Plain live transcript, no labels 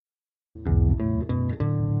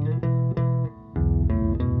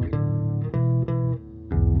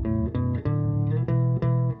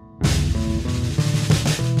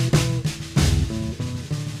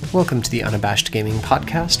Welcome to the Unabashed Gaming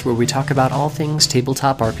Podcast, where we talk about all things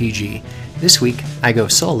tabletop RPG. This week, I go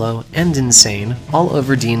solo and insane all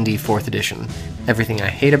over D&D 4th edition. Everything I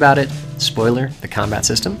hate about it, spoiler, the combat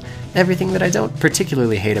system. Everything that I don't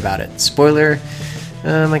particularly hate about it, spoiler,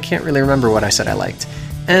 I can't really remember what I said I liked.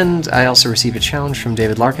 And I also received a challenge from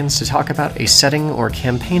David Larkins to talk about a setting or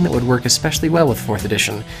campaign that would work especially well with 4th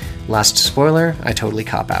edition. Last spoiler, I totally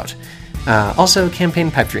cop out. Also,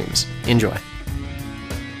 campaign pipe dreams. Enjoy.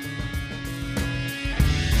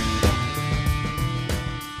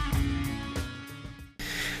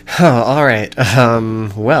 Oh, alright.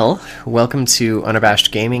 Well, welcome to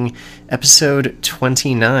Unabashed Gaming, episode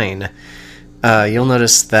 29. You'll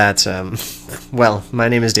notice that, my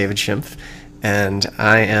name is David Schimpf, and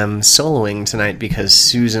I am soloing tonight because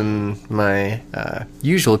Susan, my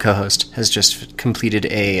usual co-host, has just completed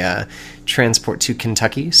a transport to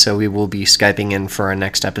Kentucky, so we will be Skyping in for our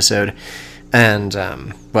next episode. And,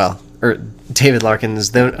 David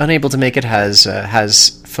Larkins, though unable to make it,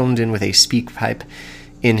 has phoned in with a speak pipe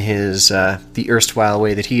in his, the erstwhile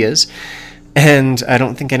way that he is. And I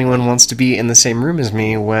don't think anyone wants to be in the same room as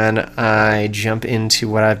me when I jump into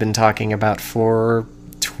what I've been talking about for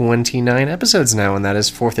 29 episodes now, and that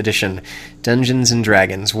is 4th edition, Dungeons &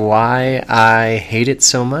 Dragons. Why I hate it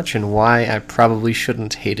so much, and why I probably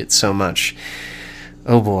shouldn't hate it so much.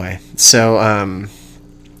 Oh boy. So,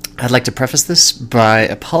 I'd like to preface this by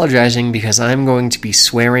apologizing because I'm going to be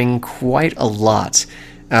swearing quite a lot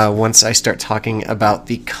once I start talking about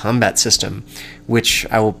the combat system, which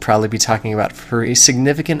I will probably be talking about for a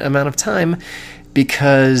significant amount of time,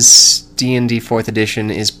 because D&D 4th edition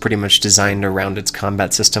is pretty much designed around its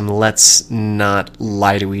combat system. Let's not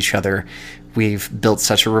lie to each other. We've built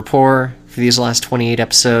such a rapport for these last 28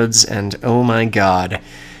 episodes, and oh my god,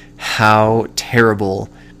 how terrible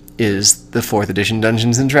is the 4th edition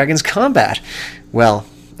Dungeons & Dragons combat? Well,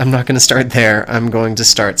 I'm not going to start there. I'm going to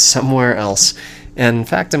start somewhere else. And in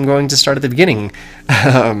fact, I'm going to start at the beginning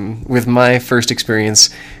with my first experience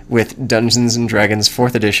with Dungeons & Dragons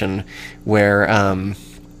 4th edition, where,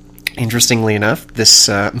 interestingly enough, this,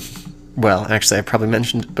 actually I probably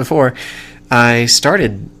mentioned it before, I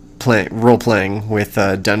started role-playing with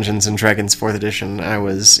Dungeons & Dragons 4th edition. I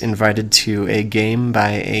was invited to a game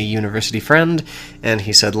by a university friend, and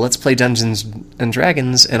he said, let's play Dungeons &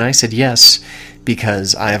 Dragons, and I said yes,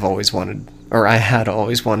 because I had always wanted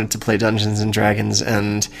to play Dungeons & Dragons,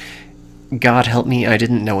 and God help me, I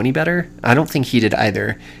didn't know any better. I don't think he did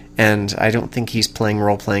either, and I don't think he's playing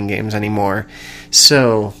role-playing games anymore.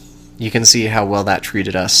 So, you can see how well that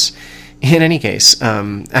treated us. In any case,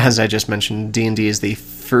 as I just mentioned, D&D is the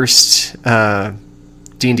first,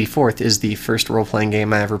 D&D 4th is the first role-playing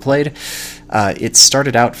game I ever played. It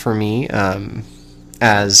started out for me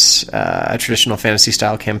as a traditional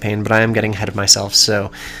fantasy-style campaign, but I am getting ahead of myself,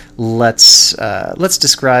 so let's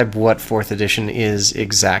describe what 4th edition is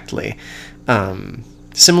exactly.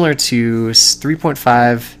 Similar to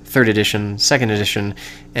 3.5, 3rd edition, 2nd edition,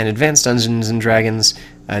 and Advanced Dungeons & Dragons,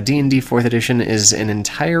 D&D 4th edition is an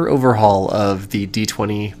entire overhaul of the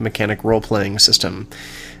D20 mechanic role-playing system.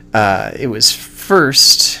 It was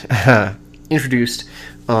first introduced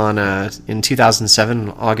in 2007,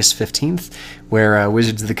 August 15th, where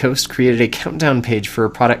Wizards of the Coast created a countdown page for a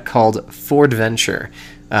product called Fordventure.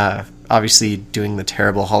 Obviously doing the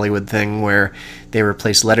terrible Hollywood thing where they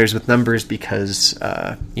replace letters with numbers because,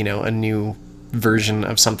 a new version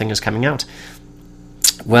of something is coming out.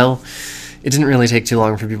 Well, it didn't really take too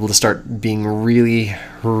long for people to start being really,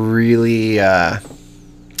 really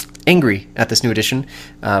angry at this new edition,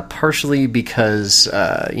 partially because,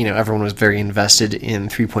 everyone was very invested in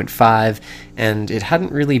 3.5, and it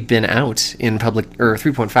hadn't really been out in public, or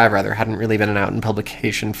 3.5 rather, hadn't really been out in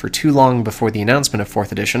publication for too long before the announcement of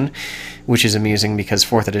 4th edition, which is amusing because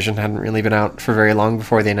 4th edition hadn't really been out for very long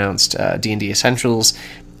before they announced D&D Essentials,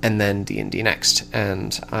 and then D&D Next.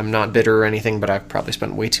 And I'm not bitter or anything, but I've probably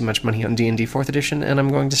spent way too much money on D&D 4th edition, and I'm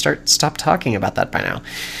going to stop talking about that by now.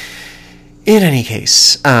 In any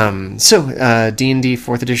case, D&D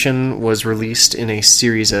 4th edition was released in a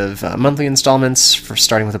series of monthly installments,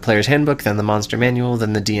 starting with the Player's Handbook, then the Monster Manual,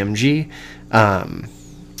 then the DMG.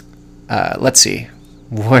 Let's see.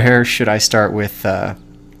 Where should I start with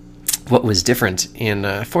what was different in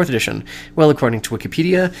 4th edition? Well, according to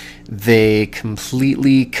Wikipedia, they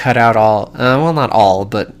completely cut out not all,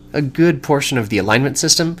 but a good portion of the alignment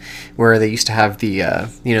system, where they used to have the,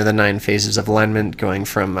 the 9 phases of alignment going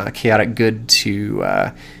from chaotic good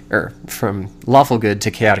to, from lawful good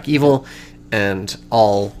to chaotic evil, and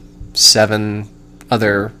all 7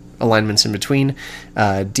 other alignments in between.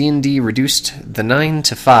 D&D reduced the 9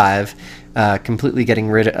 to 5, completely getting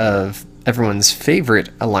rid of everyone's favorite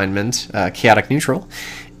alignment, chaotic neutral,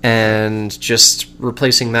 and just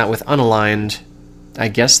replacing that with unaligned. I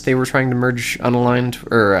guess they were trying to merge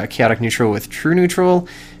unaligned or chaotic neutral with true neutral,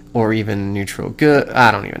 or even neutral good.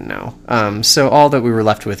 I don't even know. So all that we were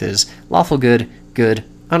left with is lawful good, good,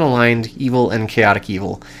 unaligned, evil, and chaotic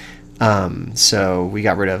evil. So we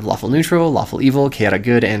got rid of lawful neutral, lawful evil, chaotic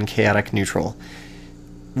good, and chaotic neutral,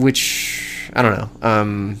 which, I don't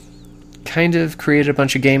know, kind of created a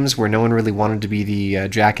bunch of games where no one really wanted to be the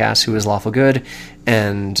jackass who was lawful good,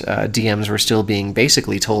 and DMs were still being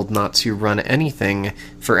basically told not to run anything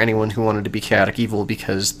for anyone who wanted to be chaotic evil,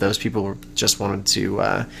 because those people just wanted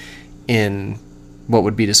to, in what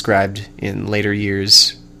would be described in later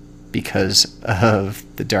years because of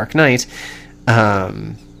the Dark Knight,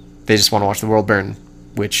 they just want to watch the world burn,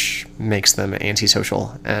 which makes them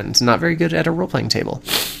antisocial and not very good at a role-playing table.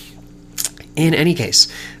 In any case,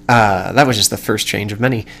 that was just the first change of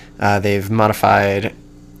many. They've modified,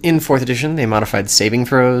 in 4th edition, they modified saving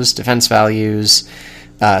throws, defense values,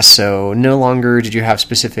 so no longer did you have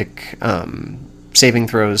specific saving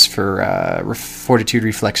throws for fortitude,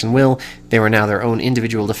 reflex, and will. They were now their own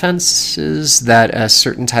individual defenses that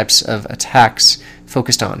certain types of attacks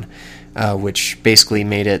focused on, which basically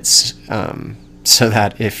made it so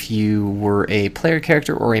that if you were a player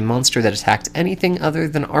character or a monster that attacked anything other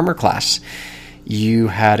than armor class, you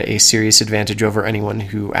had a serious advantage over anyone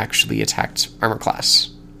who actually attacked armor class.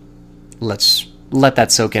 Let's let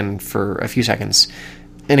that soak in for a few seconds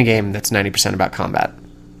in a game that's 90% about combat.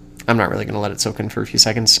 I'm not really going to let it soak in for a few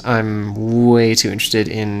seconds. I'm way too interested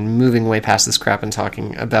in moving way past this crap and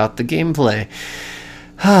talking about the gameplay.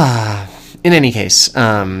 In any case,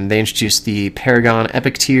 they introduced the Paragon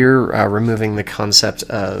Epic tier, removing the concept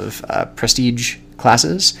of prestige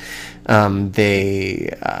classes.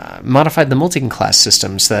 They modified the multi-class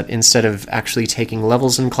system so that instead of actually taking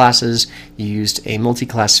levels in classes, you used a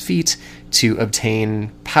multi-class feat to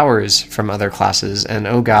obtain powers from other classes, and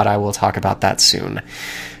oh god, I will talk about that soon.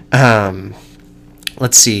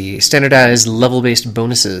 Let's see, standardized level-based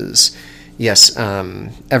bonuses. Yes,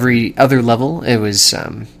 every other level, it was,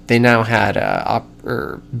 they now had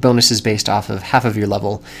bonuses based off of half of your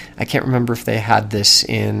level. I can't remember if they had this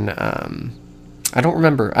in, I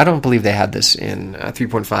don't believe they had this in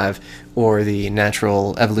 3.5 or the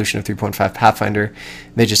natural evolution of 3.5 Pathfinder.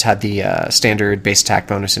 They just had the standard base attack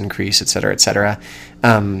bonus increase, etc., etc.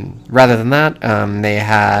 Rather than that, they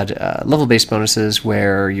had level-based bonuses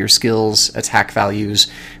where your skills attack values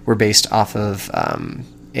were based off of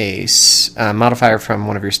a modifier from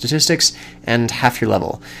one of your statistics and half your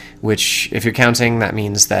level, which, if you're counting, that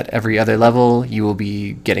means that every other level you will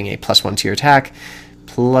be getting a +1 to your attack,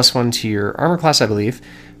 +1 to your armor class, I believe,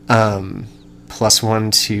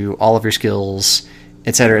 +1 to all of your skills,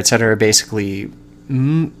 etc., etc., basically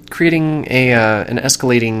creating an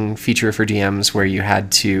escalating feature for DMs where you had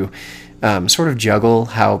to sort of juggle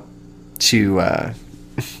how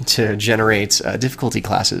to generate difficulty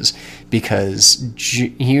classes, because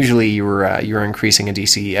usually you were increasing a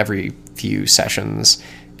DC every few sessions,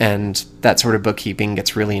 and that sort of bookkeeping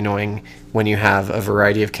gets really annoying when you have a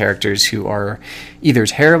variety of characters who are either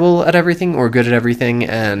terrible at everything or good at everything,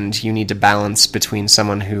 and you need to balance between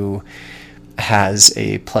someone who has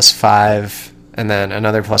a +5 and then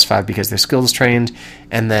another +5 because they're skills trained,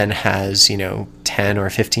 and then has, 10 or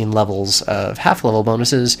 15 levels of half-level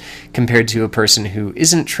bonuses, compared to a person who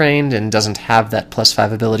isn't trained and doesn't have that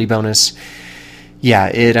 +5 ability bonus. Yeah,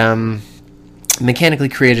 it mechanically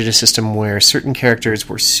created a system where certain characters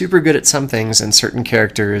were super good at some things, and certain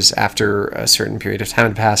characters, after a certain period of time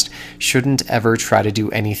had passed, shouldn't ever try to do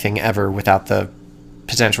anything ever without the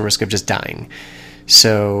potential risk of just dying.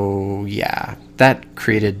 So, yeah, that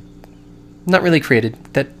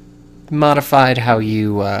modified how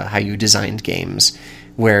you designed games,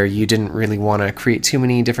 where you didn't really want to create too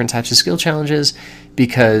many different types of skill challenges,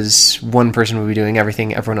 because one person would be doing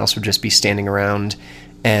everything, everyone else would just be standing around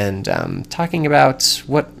and talking about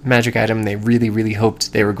what magic item they really, really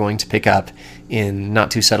hoped they were going to pick up in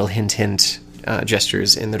not too subtle hint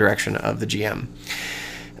gestures in the direction of the GM.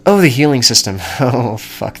 Oh, the healing system. Oh,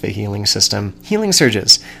 fuck the healing system. Healing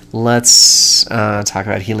surges. Let's talk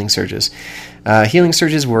about healing surges. Healing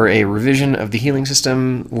surges were a revision of the healing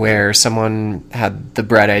system where someone had the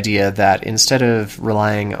bright idea that instead of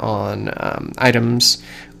relying on items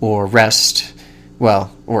or rest,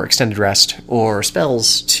 or extended rest, or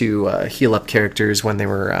spells to heal up characters when they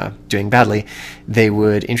were doing badly, they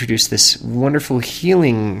would introduce this wonderful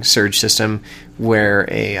healing surge system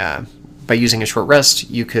where by using a short rest,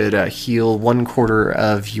 you could heal 1/4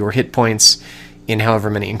 of your hit points in however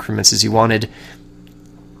many increments as you wanted,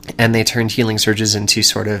 and they turned healing surges into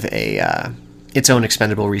sort of its own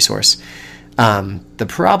expendable resource. The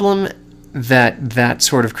problem that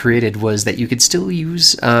sort of created was that you could still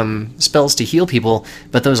use spells to heal people,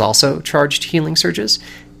 but those also charged healing surges.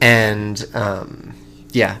 And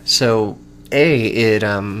so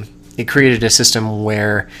it created a system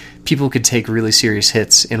where people could take really serious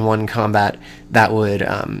hits in one combat that would,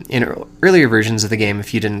 in earlier versions of the game,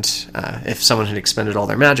 if someone had expended all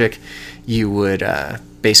their magic, you would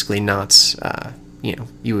basically not,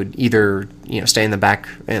 you would either, stay in the back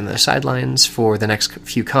and the sidelines for the next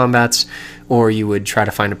few combats, or you would try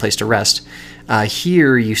to find a place to rest.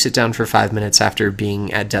 Here, you sit down for 5 minutes after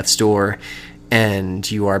being at death's door, and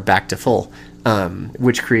you are back to full.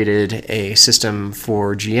 Which created a system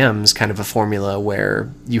for GMs, kind of a formula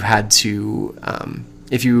where you had to,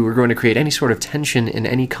 if you were going to create any sort of tension in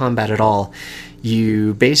any combat at all,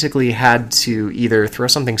 you basically had to either throw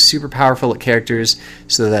something super powerful at characters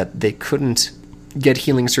so that they couldn't get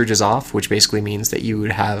healing surges off, which basically means that you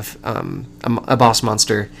would have a boss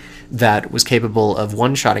monster that was capable of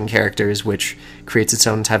one-shotting characters, which creates its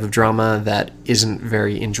own type of drama that isn't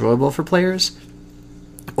very enjoyable for players.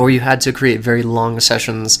 Or you had to create very long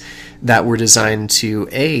sessions that were designed to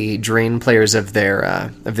drain players of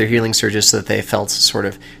their healing surges so that they felt sort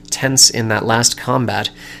of tense in that last combat,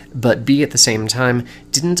 but B, at the same time,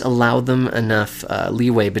 didn't allow them enough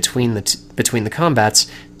leeway between the combats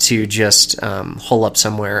to just hole up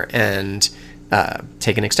somewhere and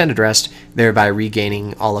take an extended rest, thereby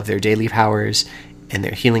regaining all of their daily powers and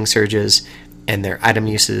their healing surges and their item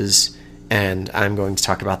uses. And I'm going to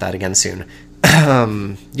talk about that again soon.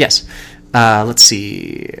 Yes. Let's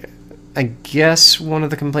see. I guess one of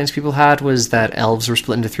the complaints people had was that elves were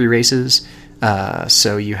split into 3 races.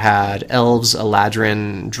 So you had elves,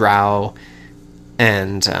 Eladrin, drow,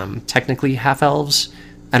 and technically half-elves.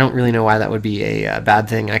 I don't really know why that would be a bad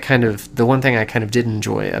thing. The one thing I kind of did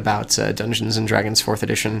enjoy about Dungeons & Dragons 4th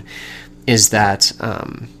edition is that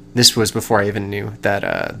this was before I even knew that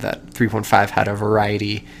 3.5 had a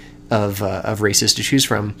variety of races to choose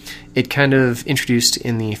from. It kind of introduced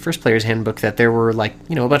in the first player's handbook that there were a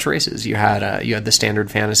bunch of races. You had the standard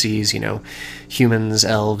fantasies, humans,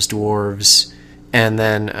 elves, dwarves, and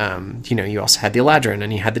then you also had the Eladrin,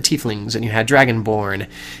 and you had the tieflings, and you had dragonborn,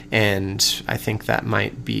 and I think that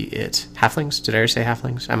might be it. Halflings? Did I ever say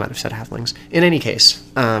halflings? I might have said halflings. In any case,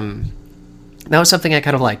 that was something I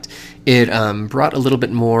kind of liked. It brought a little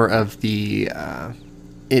bit more of the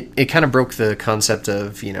It kind of broke the concept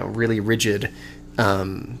of, really rigid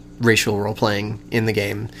racial role-playing in the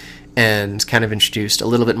game, and kind of introduced a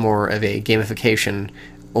little bit more of a gamification,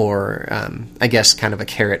 or I guess kind of a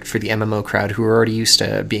carrot for the MMO crowd who are already used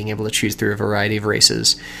to being able to choose through a variety of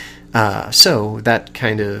races. So that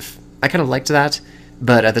I kind of liked that,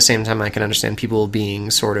 but at the same time I can understand people being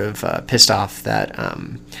sort of pissed off that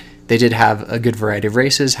they did have a good variety of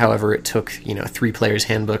races. However, it took, 3 players'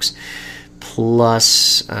 handbooks,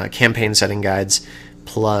 plus campaign setting guides,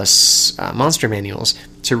 plus monster manuals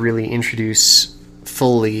to really introduce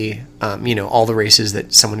fully, all the races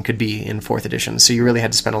that someone could be in 4th edition. So you really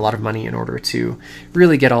had to spend a lot of money in order to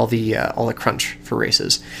really get all the crunch for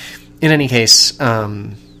races. In any case,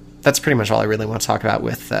 that's pretty much all I really want to talk about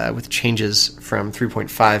with changes from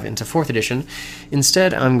 3.5 into 4th edition.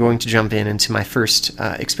 Instead, I'm going to jump into my first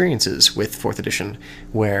experiences with 4th edition,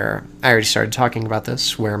 where I already started talking about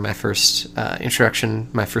this, where my first introduction,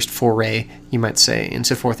 my first foray, you might say,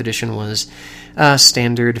 into 4th edition was a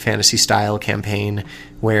standard fantasy-style campaign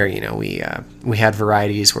where, we had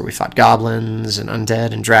varieties where we fought goblins and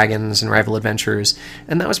undead and dragons and rival adventurers,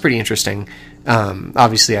 and that was pretty interesting.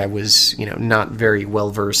 Obviously, I was, not very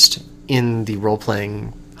well-versed in the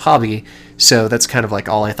role-playing hobby, so that's kind of like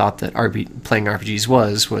all I thought that playing RPGs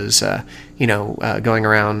was going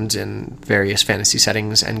around in various fantasy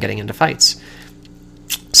settings and getting into fights.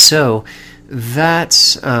 So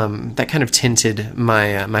that kind of tinted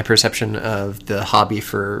my perception of the hobby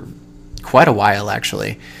for quite a while,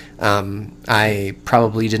 actually. I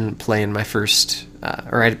probably didn't play in my first,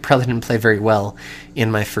 I probably didn't play very well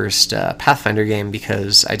in my first Pathfinder game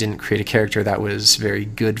because I didn't create a character that was very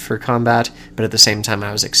good for combat, but at the same time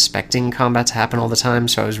I was expecting combat to happen all the time,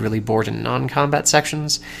 so I was really bored in non-combat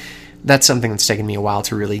sections. That's something that's taken me a while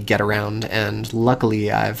to really get around, and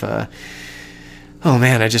luckily I've...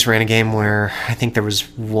 I just ran a game where I think there was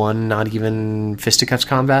one not even fisticuffs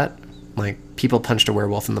combat. People punched a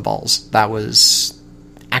werewolf in the balls. That was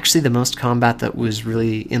actually the most combat that was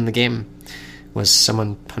really in the game, was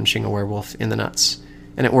someone punching a werewolf in the nuts.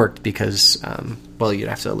 And it worked because, you'd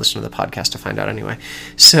have to listen to the podcast to find out anyway.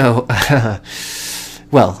 So,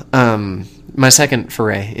 Well, my second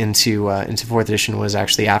foray into 4th edition was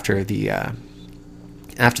actually after the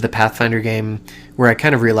Pathfinder game, where I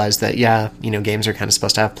kind of realized that, games are kind of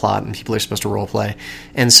supposed to have plot and people are supposed to roleplay.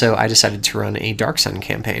 And so I decided to run a Dark Sun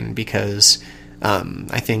campaign because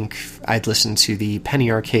I think I'd listened to the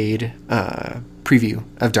Penny Arcade preview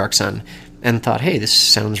of Dark Sun and thought, hey, this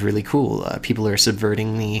sounds really cool. People are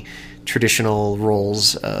subverting the traditional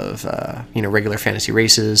roles of, regular fantasy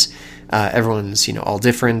races. Everyone's, all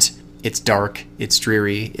different. It's dark, it's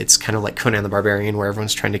dreary, it's kind of like Conan the Barbarian, where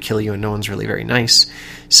everyone's trying to kill you and no one's really very nice.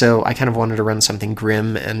 So I kind of wanted to run something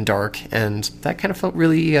grim and dark, and that kind of felt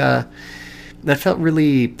really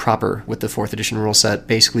proper with the 4th edition rule set,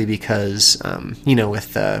 basically because,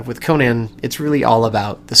 with Conan, it's really all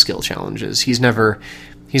about the skill challenges. He's never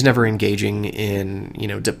engaging in,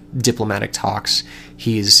 diplomatic talks.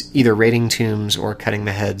 He's either raiding tombs or cutting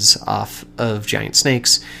the heads off of giant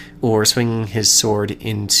snakes, or swinging his sword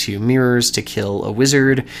into mirrors to kill a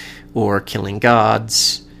wizard, or killing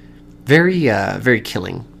gods. Very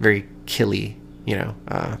killing, very killy,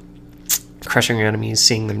 crushing your enemies,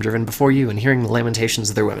 seeing them driven before you, and hearing the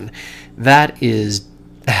lamentations of their women. That is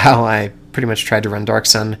how I pretty much tried to run Dark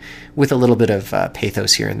Sun, with a little bit of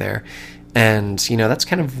pathos here and there. And, that's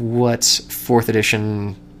kind of what 4th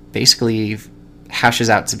edition basically hashes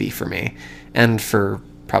out to be for me, and for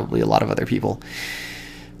probably a lot of other people.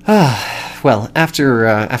 Well, after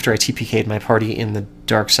I TPK'd my party in the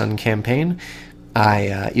Dark Sun campaign,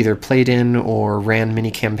 I either played in or ran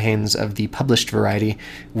mini-campaigns of the published variety,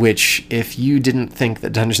 which, if you didn't think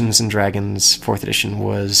that Dungeons & Dragons 4th edition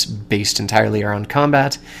was based entirely around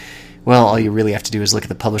combat, well, all you really have to do is look at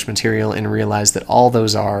the published material and realize that all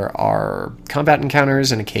those are combat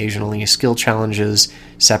encounters and occasionally skill challenges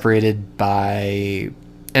separated by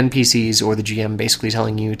NPCs or the GM basically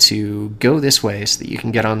telling you to go this way so that you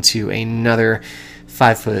can get onto another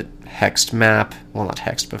 5-foot hexed map, well, not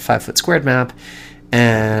hexed, but 5-foot squared map,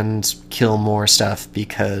 and kill more stuff,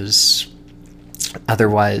 because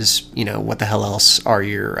otherwise, what the hell else are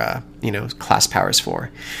your, class powers for?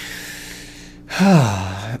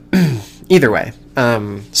 Either way,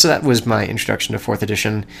 so that was my introduction to 4th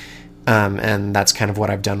edition, and that's kind of what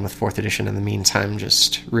I've done with 4th edition in the meantime,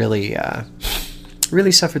 just really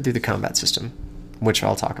suffered through the combat system, which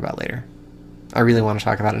I'll talk about later. I really want to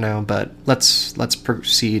talk about it now, but let's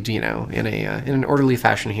proceed, in an orderly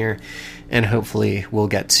fashion here, and hopefully we'll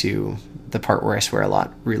get to the part where I swear a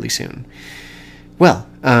lot really soon. Well,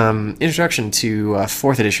 introduction to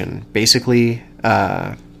 4th edition, basically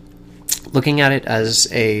looking at it as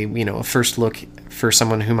a first look for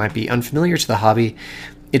someone who might be unfamiliar to the hobby.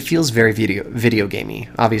 It feels very video gamey.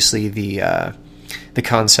 Obviously, the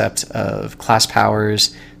concept of class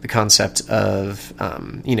powers, the concept of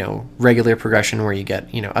regular progression where you get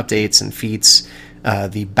updates and feats,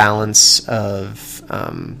 the balance of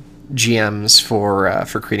GMs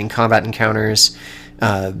for creating combat encounters,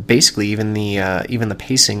 basically even the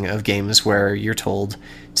pacing of games where you're told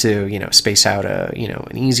to space out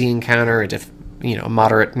an easy encounter, a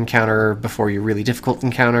moderate encounter before your really difficult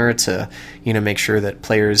encounter, to make sure that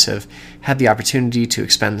players have had the opportunity to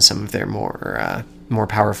expend some of their more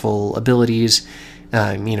powerful abilities,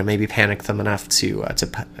 maybe panic them enough to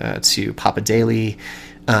pop a daily,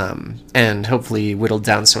 and hopefully whittle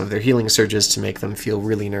down some of their healing surges to make them feel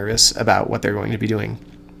really nervous about what they're going to be doing.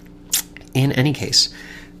 In any case,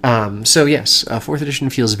 so yes, 4th edition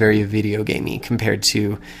feels very video gamey compared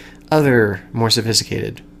to other more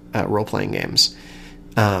sophisticated role-playing games.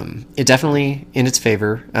 It definitely, in its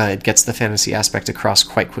favor, it gets the fantasy aspect across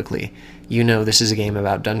quite quickly. This is a game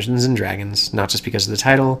about Dungeons and Dragons, not just because of the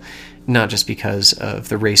title, not just because of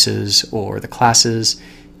the races or the classes.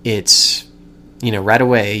 It's, right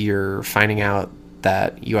away you're finding out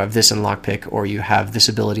that you have this in lockpick, or you have this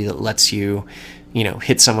ability that lets you,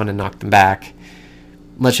 hit someone and knock them back.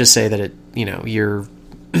 Let's just say that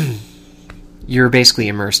you're basically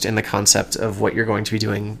immersed in the concept of what you're going to be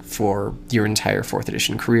doing for your entire 4th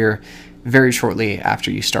edition career very shortly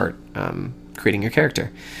after you start creating your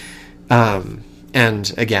character.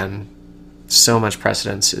 And again, so much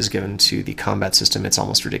precedence is given to the combat system, it's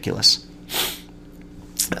almost ridiculous.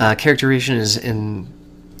 Characterization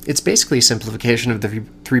it's basically a simplification of the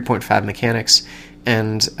 3.5 mechanics,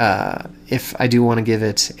 and if I do want to give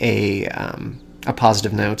it a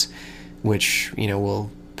positive note, which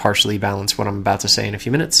will partially balance what I'm about to say in a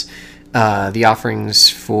few minutes, the offerings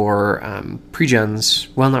for pre-gens,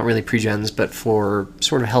 well, not really pre-gens, but for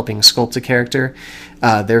sort of helping sculpt a character,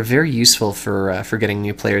 they're very useful for getting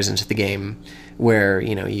new players into the game, where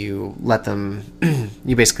you let them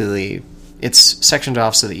you basically, it's sectioned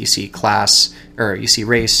off so that you see class, or you see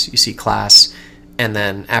race, you see class, and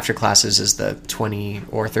then after classes is the 20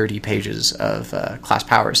 or 30 pages of class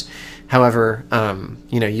powers. However,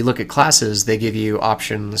 you look at classes, they give you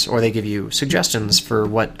options, or they give you suggestions for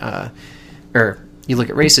what, or you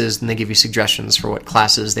look at races and they give you suggestions for what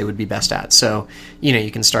classes they would be best at. So,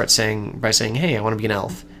 you can start by saying, hey, I want to be an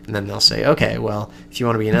elf. And then they'll say, okay, well, if you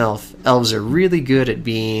want to be an elf, elves are really good at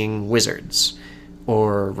being wizards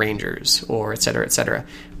or rangers or et cetera, et cetera.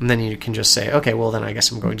 And then you can just say, okay, well, then I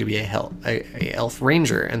guess I'm going to be a elf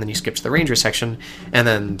ranger. And then you skip to the ranger section. And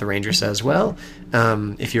then the ranger says, well,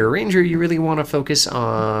 if you're a ranger, you really want to focus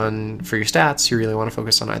on, for your stats, you really want to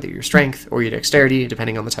focus on either your strength or your dexterity,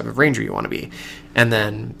 depending on the type of ranger you want to be. And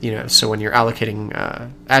then, so when you're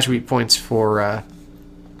allocating attribute points for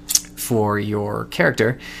your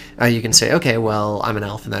character, you can say, okay, well, I'm an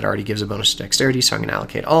elf, and that already gives a bonus to dexterity, so I'm going to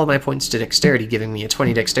allocate all of my points to dexterity, giving me a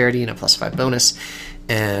 20 dexterity and a +5 bonus,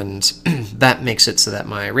 and that makes it so that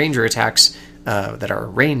my ranger attacks, that are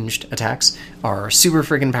ranged attacks, are super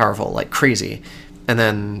friggin' powerful, like crazy. And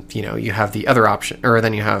then, you have the other option, or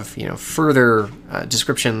then you have, further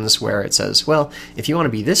descriptions where it says, well, if you want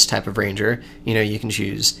to be this type of ranger, you can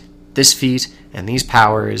choose this feat and these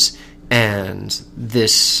powers and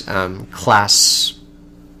this class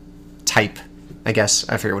type, I guess.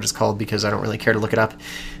 I forget what it's called because I don't really care to look it up.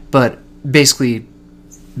 But basically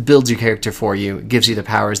builds your character for you, gives you the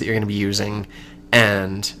powers that you're going to be using,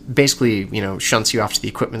 and basically, shunts you off to the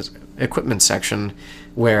equipment section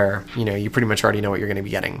where, you pretty much already know what you're going to be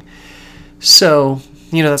getting. So,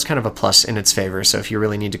 that's kind of a plus in its favor. So if you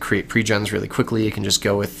really need to create pre-gens really quickly, you can just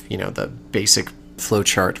go with, the basic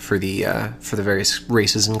flowchart for the various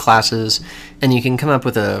races and classes, and you can come up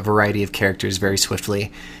with a variety of characters very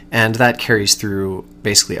swiftly, and that carries through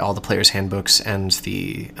basically all the players' handbooks and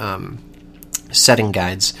the setting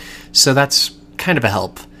guides. So that's kind of a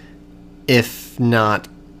help, if not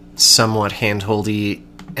somewhat handholdy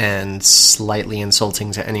and slightly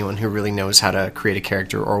insulting to anyone who really knows how to create a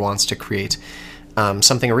character or wants to create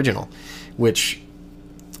something original, which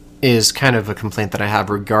is kind of a complaint that I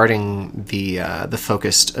have regarding the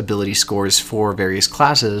focused ability scores for various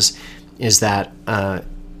classes, is that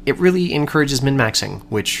it really encourages min-maxing,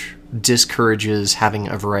 which discourages having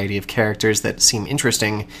a variety of characters that seem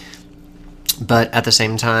interesting, but at the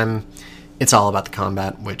same time, it's all about the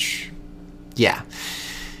combat, which, yeah.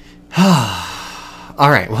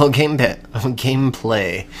 Alright, well,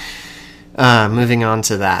 gameplay. Moving on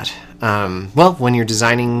to that. Well, when you're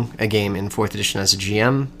designing a game in 4th edition as a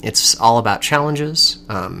GM, it's all about challenges.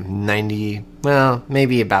 Maybe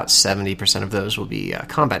about 70% of those will be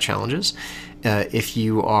combat challenges. If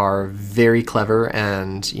you are very clever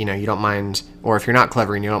and, you don't mind, or if you're not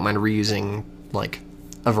clever and you don't mind reusing, like,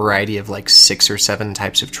 a variety of, 6 or 7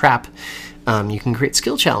 types of trap, you can create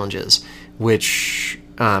skill challenges, which,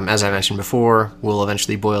 as I mentioned before, will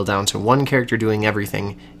eventually boil down to one character doing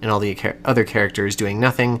everything and all the other characters doing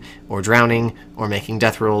nothing, or drowning, or making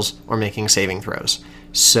death rolls, or making saving throws.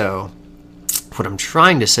 So, what I'm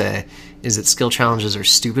trying to say is that skill challenges are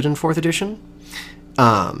stupid in 4th edition.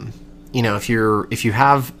 If you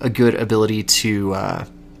have a good ability to,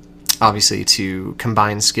 obviously, to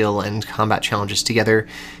combine skill and combat challenges together,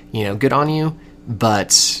 good on you,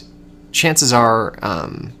 but chances are,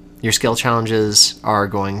 your skill challenges are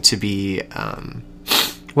going to be,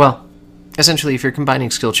 essentially, if you're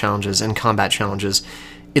combining skill challenges and combat challenges,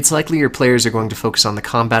 it's likely your players are going to focus on the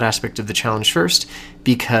combat aspect of the challenge first,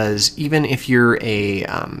 because even if you're a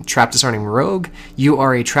trap disarming rogue, you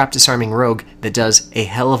are a trap disarming rogue that does a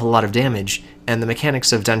hell of a lot of damage, and the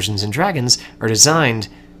mechanics of Dungeons & Dragons are designed,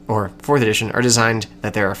 or 4th edition, are designed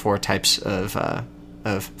that there are 4 types of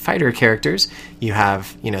fighter characters. You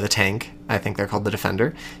have, the tank. I think they're called the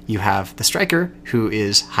defender. You have the striker, who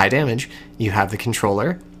is high damage. You have the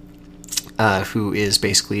controller, who is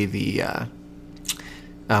basically the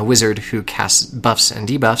wizard who casts buffs and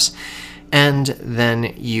debuffs. And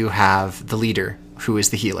then you have the leader, who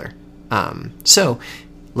is the healer. So,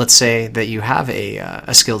 let's say that you have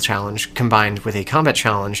a skill challenge combined with a combat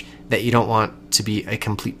challenge that you don't want to be a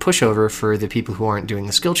complete pushover for the people who aren't doing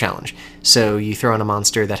the skill challenge. So you throw in a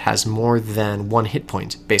monster that has more than 1 hit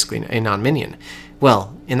point, basically a non-minion.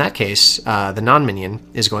 Well, in that case, the non-minion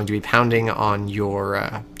is going to be pounding on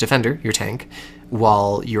your defender, your tank,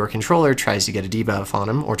 while your controller tries to get a debuff on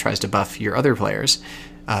him or tries to buff your other players.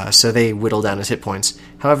 So they whittle down his hit points.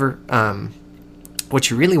 However, What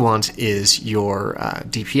you really want is your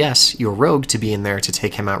DPS, your rogue, to be in there to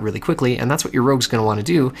take him out really quickly, and that's what your rogue's going to want to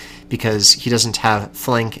do, because he doesn't have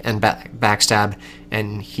flank and backstab,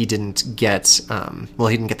 and he didn't get he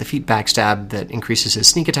didn't get the feat backstab that increases his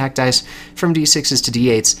sneak attack dice from d6s to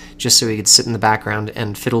d8s, just so he could sit in the background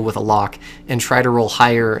and fiddle with a lock and try to roll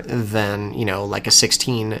higher than, like a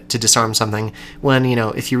 16 to disarm something, when,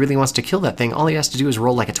 if he really wants to kill that thing, all he has to do is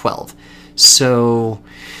roll like a 12. So...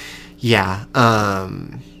 Yeah,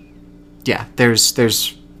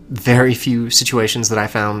 there's very few situations that I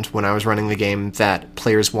found when I was running the game that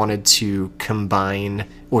players wanted to combine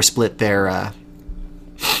or split their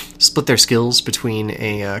skills between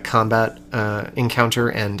a combat encounter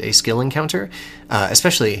and a skill encounter,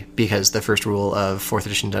 especially because the first rule of 4th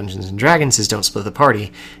edition Dungeons & Dragons is don't split the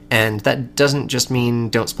party, and that doesn't just mean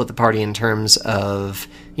don't split the party in terms of,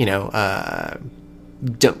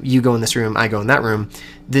 don't, you go in this room, I go in that room.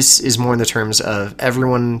 This is more in the terms of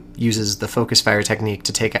everyone uses the focus fire technique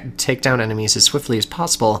to take down enemies as swiftly as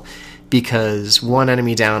possible, because one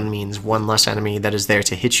enemy down means one less enemy that is there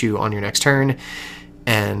to hit you on your next turn.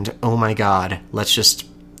 And oh my god,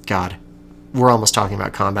 we're almost talking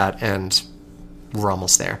about combat, and we're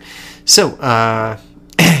almost there. So,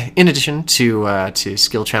 in addition to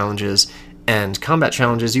skill challenges and combat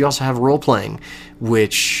challenges, you also have role-playing,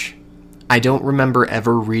 which... I don't remember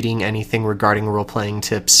ever reading anything regarding role-playing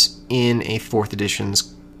tips in a 4th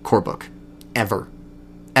edition's core book. Ever.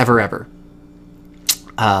 Ever.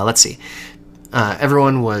 Let's see.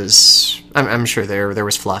 Everyone was... I'm sure there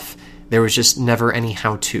was fluff. There was just never any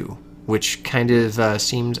how-to, which kind of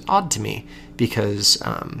seemed odd to me, because,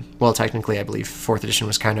 technically I believe 4th edition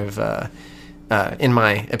was kind of, in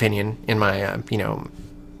my opinion,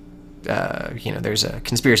 there's a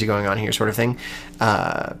conspiracy going on here sort of thing.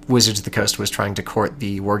 Wizards of the Coast was trying to court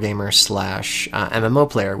the wargamer / MMO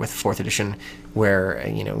player with 4th edition, where,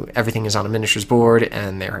 everything is on a miniatures board,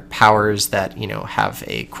 and there are powers that, have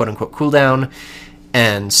a quote-unquote cooldown.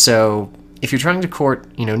 And so, if you're trying to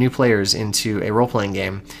court, new players into a role-playing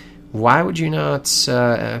game, why would you not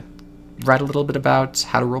write a little bit about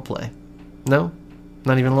how to roleplay? No?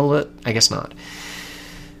 Not even a little bit? I guess not.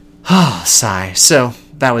 Oh, sigh. So...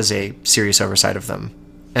 that was a serious oversight of them.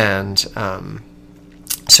 And so I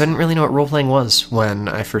didn't really know what role-playing was when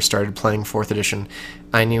I first started playing 4th edition.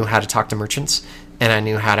 I knew how to talk to merchants, and I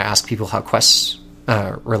knew how to ask people how quests,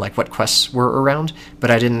 what quests were around,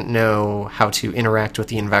 but I didn't know how to interact with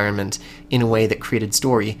the environment in a way that created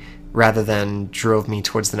story, rather than drove me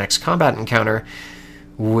towards the next combat encounter,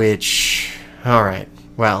 which... Alright,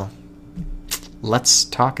 well, let's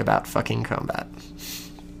talk about fucking combat.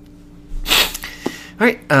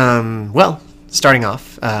 Alright, starting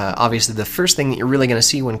off, obviously the first thing that you're really going to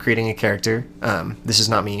see when creating a character, this is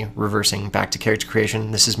not me reversing back to character creation,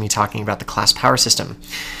 this is me talking about the class power system.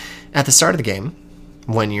 At the start of the game,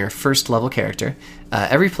 when you're first level character,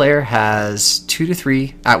 every player has 2 to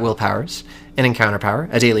 3 at-will powers, an encounter power,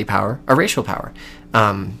 a daily power, a racial power.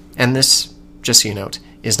 And this, just so you note,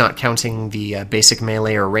 is not counting the basic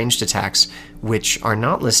melee or ranged attacks, which are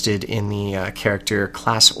not listed in the character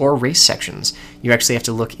class or race sections. You actually have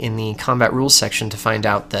to look in the combat rules section to find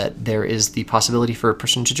out that there is the possibility for a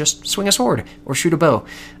person to just swing a sword or shoot a bow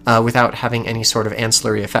without having any sort of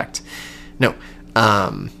ancillary effect. No,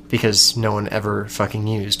 because no one ever fucking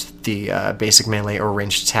used the basic melee or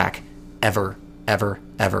ranged attack ever. However,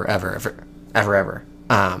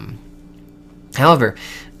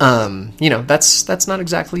 that's not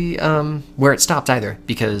exactly where it stopped either,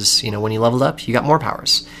 because, when you leveled up, you got more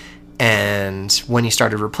powers. And when you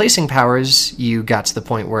started replacing powers, you got to the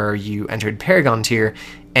point where you entered Paragon tier,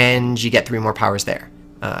 and you get 3 more powers there.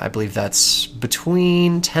 I believe that's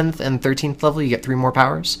between 10th and 13th level, you get 3 more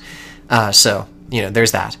powers. So,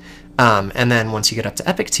 there's that. And then once you get up to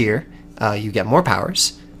Epic tier, you get more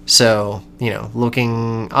powers. So,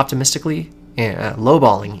 looking optimistically,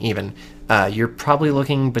 lowballing even, you're probably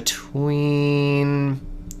looking between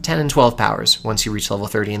 10 and 12 powers once you reach level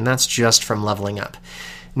 30, and that's just from leveling up.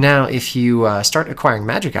 Now, if you start acquiring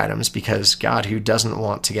magic items, because God, who doesn't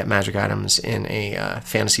want to get magic items in a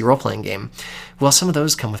fantasy role-playing game? Well, some of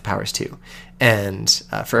those come with powers too. And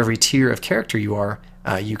for every tier of character you are,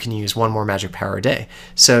 you can use 1 more magic power a day.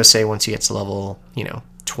 So say once you get to level,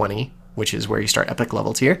 20, which is where you start epic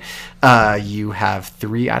level tier, you have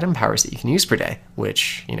 3 item powers that you can use per day,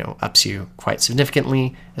 which, ups you quite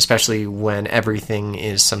significantly, especially when everything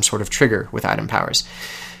is some sort of trigger with item powers.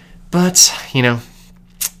 But,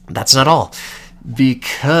 that's not all,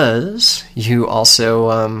 because you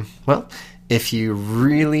also, if you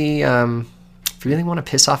really want to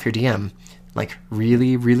piss off your DM, like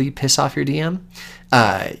really, really piss off your DM,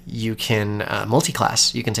 you can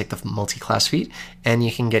multi-class. You can take the multi-class feat, and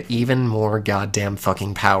you can get even more goddamn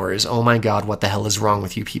fucking powers. Oh my god, what the hell is wrong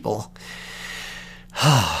with you people?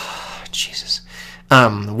 Jesus.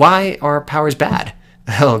 Why are powers bad?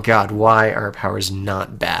 Oh god, why are powers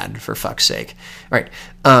not bad, for fuck's sake? Alright,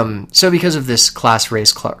 so because of this class,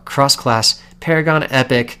 race, cross-class, Paragon,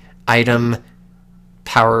 Epic, item,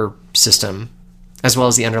 power system, as well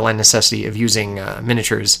as the underlying necessity of using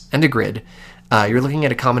miniatures and a grid, you're looking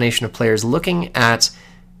at a combination of players looking at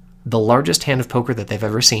the largest hand of poker that they've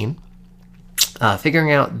ever seen,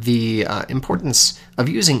 figuring out the importance of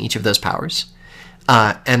using each of those powers,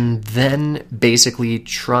 and then basically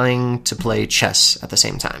trying to play chess at the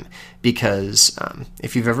same time. Because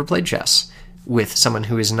if you've ever played chess with someone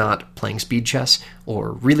who is not playing speed chess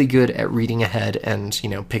or really good at reading ahead and,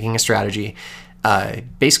 picking a strategy,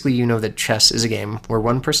 basically you know that chess is a game where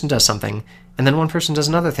one person does something and then one person does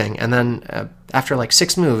another thing, and then after like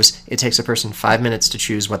 6 moves, it takes a person 5 minutes to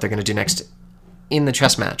choose what they're going to do next in the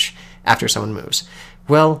chess match after someone moves.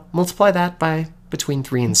 Well, multiply that by between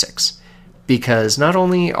 3 and 6. Because not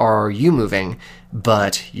only are you moving,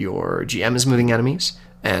 but your GM is moving enemies,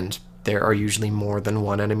 and there are usually more than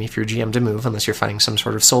one enemy for your GM to move, unless you're fighting some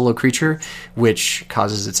sort of solo creature, which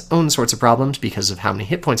causes its own sorts of problems because of how many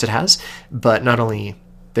hit points it has. But not only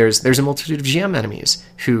there's a multitude of GM enemies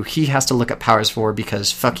who he has to look up powers for,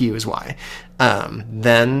 because fuck you is why.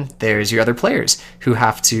 Then there's your other players who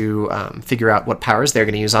have to figure out what powers they're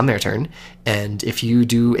going to use on their turn, and if you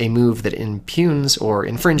do a move that impugns or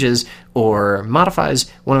infringes or modifies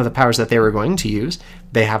one of the powers that they were going to use,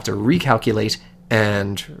 they have to recalculate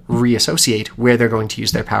and reassociate where they're going to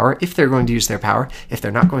use their power, if they're going to use their power. If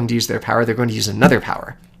they're not going to use their power, they're going to use another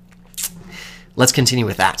power. Let's continue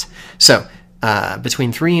with that. So,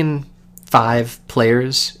 between 3 and 5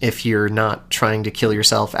 players, if you're not trying to kill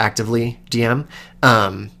yourself actively, DM,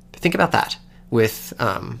 think about that with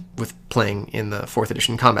playing in the 4th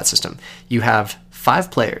edition combat system. You have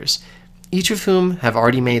 5 players, each of whom have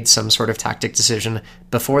already made some sort of tactic decision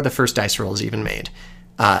before the first dice roll is even made.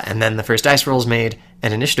 And then the first dice roll is made,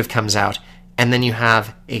 and initiative comes out, and then you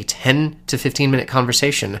have a 10 to 15 minute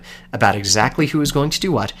conversation about exactly who is going to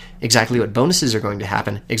do what, exactly what bonuses are going to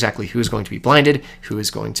happen, exactly who is going to be blinded, who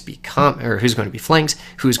is going to be who's going to be flanked,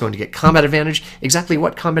 who is going to get combat advantage, exactly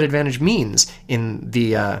what combat advantage means in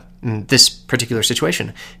this particular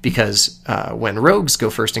situation. Because when rogues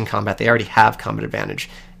go first in combat, they already have combat advantage,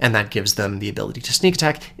 and that gives them the ability to sneak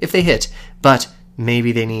attack if they hit. But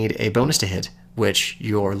maybe they need a bonus to hit, which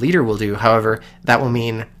your leader will do. However, that will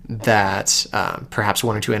mean that perhaps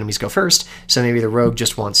 1 or 2 enemies go first, so maybe the rogue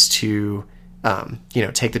just wants to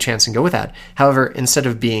take the chance and go with that. However, instead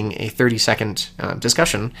of being a 30-second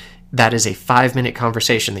discussion, that is a 5-minute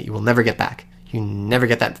conversation that you will never get back. You never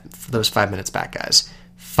get those 5 minutes back, guys.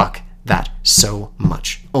 Fuck that so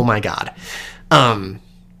much. Oh my god. And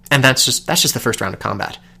that's just the first round of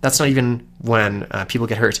combat. That's not even when people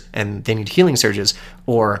get hurt and they need healing surges,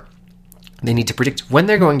 or they need to predict when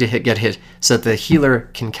they're going to get hit so that the healer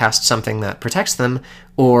can cast something that protects them,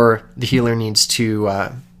 or the healer needs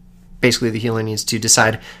to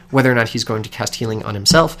decide whether or not he's going to cast healing on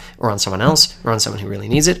himself, or on someone else, or on someone who really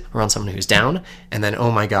needs it, or on someone who's down. And then, oh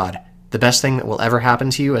my god, the best thing that will ever happen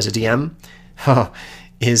to you as a DM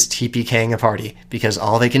is TPKing a party, because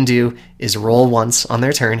all they can do is roll once on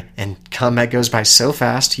their turn, and combat goes by so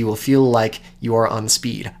fast you will feel like you are on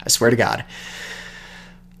speed. I swear to god.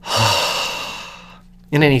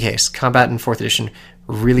 In any case, combat in 4th edition,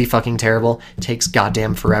 really fucking terrible. Takes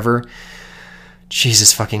goddamn forever.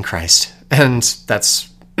 Jesus fucking Christ. And that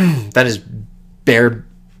is bare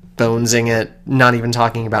bonesing it, not even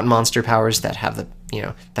talking about monster powers that have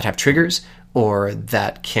that have triggers, or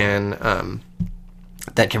that can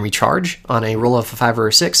recharge on a roll of a 5 or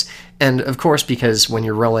a 6. And of course, because when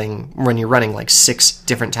you're running like 6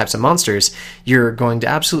 different types of monsters, you're going to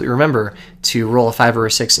absolutely remember to roll a 5 or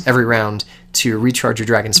a 6 every round to recharge your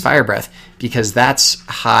Dragon's Fire Breath, because that's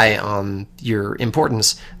high on your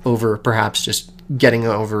importance over perhaps just getting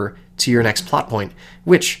over to your next plot point,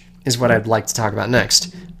 which is what I'd like to talk about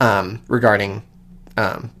next, regarding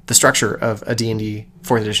the structure of a D&D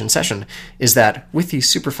 4th edition session, is that with these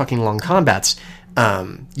super fucking long combats,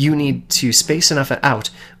 you need to space enough out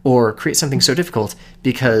or create something so difficult,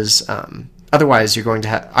 because otherwise you're going to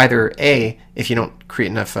have either A, if you don't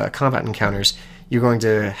create enough combat encounters, you're going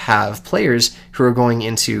to have players who are going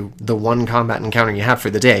into the one combat encounter you have for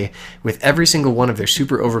the day with every single one of their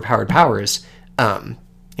super overpowered powers,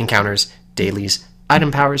 encounters, dailies,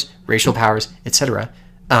 item powers, racial powers, etc.,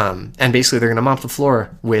 And basically they're going to mop the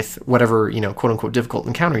floor with whatever, quote-unquote difficult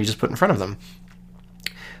encounter you just put in front of them.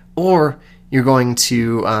 Or you're going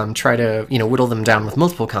to try to, whittle them down with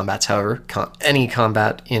multiple combats. However, any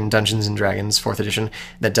combat in Dungeons & Dragons 4th edition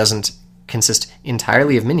that doesn't consist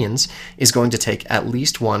entirely of minions is going to take at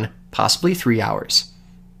least 1, possibly 3 hours.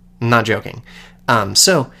 I'm not joking.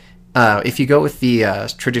 So if you go with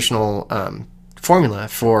the traditional formula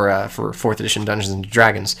for 4th edition Dungeons &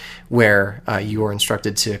 Dragons, where you are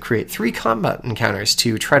instructed to create 3 combat encounters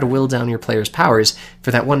to try to whittle down your player's powers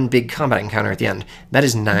for that one big combat encounter at the end, that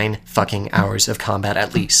is 9 fucking hours of combat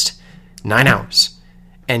at least. 9 hours.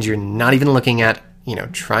 And you're not even looking at,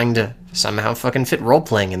 trying to somehow fucking fit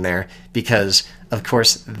role-playing in there, because, of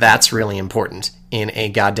course, that's really important in a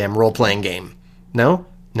goddamn role-playing game. No?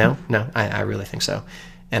 I really think so.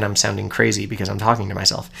 And I'm sounding crazy because I'm talking to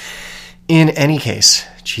myself. In any case,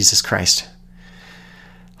 Jesus Christ.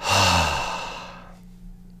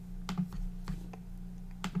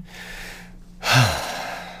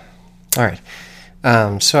 All right.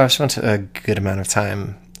 So I've spent a good amount of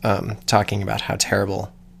time talking about how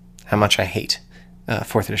much I hate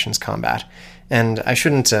 4th edition's combat, and I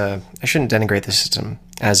shouldn't denigrate the system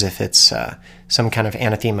as if it's some kind of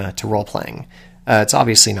anathema to role playing. It's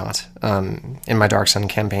obviously not. In my Dark Sun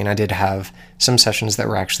campaign, I did have some sessions that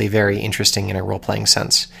were actually very interesting in a role-playing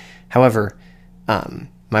sense. However,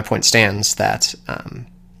 my point stands that,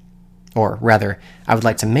 or rather, I would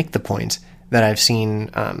like to make the point that I've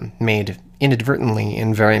seen made inadvertently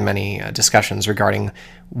in very many discussions regarding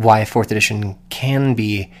why 4th edition can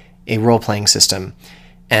be a role-playing system.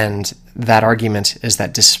 And that argument is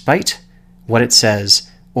that despite what it says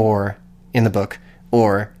or in the book,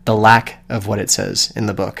 or the lack of what it says in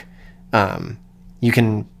the book, you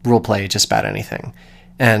can roleplay just about anything.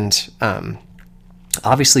 And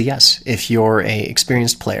obviously, yes, if you're a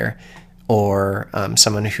experienced player or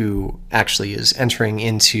someone who actually is entering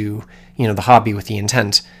into the hobby with the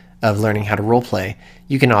intent of learning how to roleplay,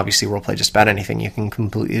 you can obviously roleplay just about anything. You can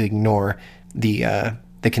completely ignore the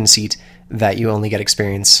conceit that you only get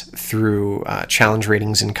experience through challenge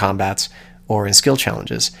ratings in combats or in skill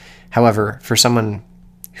challenges. However, for someone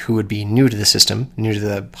who would be new to the system, new to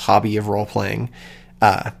the hobby of role-playing,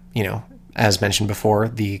 as mentioned before,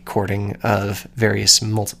 the courting of various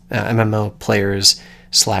MMO players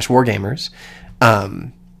 / wargamers,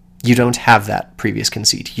 you don't have that previous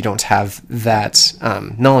conceit. You don't have that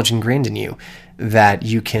knowledge ingrained in you that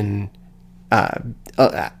you can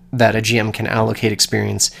that a GM can allocate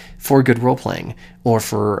experience for good role-playing or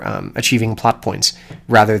for achieving plot points,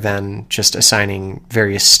 rather than just assigning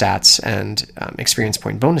various stats and experience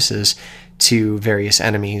point bonuses to various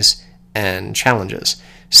enemies and challenges.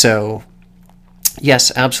 So,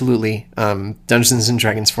 yes, absolutely, Dungeons &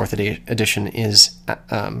 Dragons 4th edition is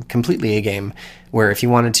completely a game where if you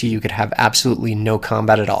wanted to, you could have absolutely no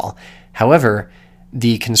combat at all. However,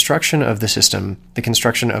 the construction of the system, the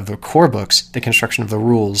construction of the core books, the construction of the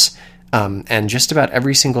rules, and just about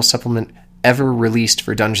every single supplement ever released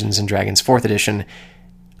for Dungeons & Dragons 4th edition,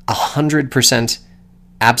 100%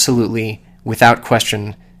 absolutely, without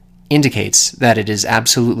question, indicates that it is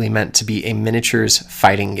absolutely meant to be a miniatures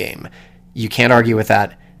fighting game. You can't argue with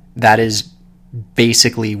that. That is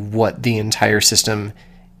basically what the entire system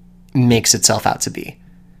makes itself out to be.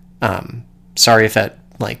 Sorry if that,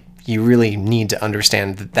 you really need to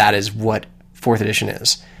understand that that is what 4th edition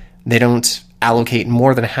is. They don't allocate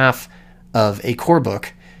more than half of a core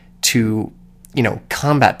book to,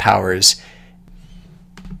 combat powers.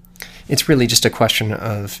 It's really just a question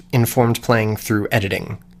of informed playing through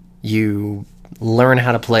editing. You learn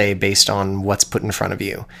how to play based on what's put in front of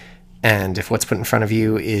you. And if what's put in front of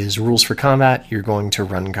you is rules for combat, you're going to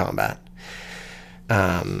run combat.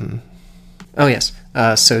 Oh, yes.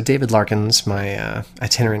 So David Larkins, my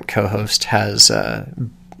itinerant co-host, has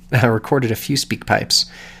recorded a few speak pipes.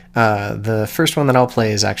 The first one that I'll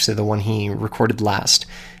play is actually the one he recorded last.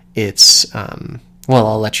 It's,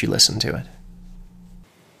 I'll let you listen to it.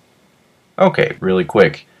 Okay, really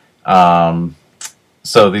quick.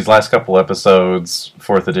 So these last couple episodes,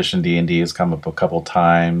 4th edition D&D has come up a couple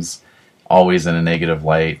times, always in a negative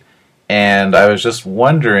light. And I was just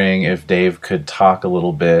wondering if Dave could talk a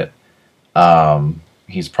little bit.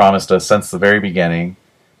 He's promised us since the very beginning,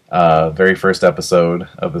 very first episode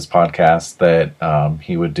of this podcast, that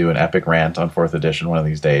he would do an epic rant on 4th edition one of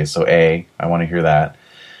these days. So A, I want to hear that.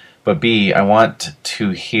 But B, I want to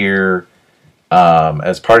hear,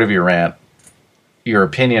 as part of your rant, your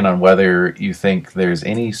opinion on whether you think there's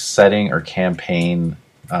any setting or campaign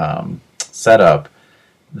setup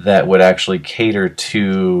that would actually cater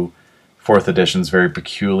to 4th edition's very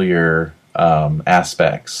peculiar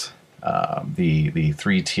aspects. the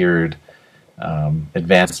 3-tiered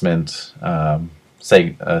advancement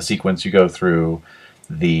sequence you go through,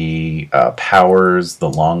 the powers, the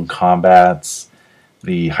long combats,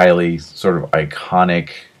 the highly sort of iconic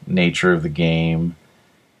nature of the game.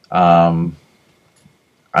 I'm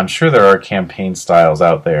sure there are campaign styles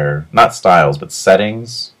out there, not styles, but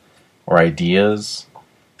settings or ideas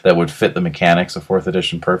that would fit the mechanics of 4th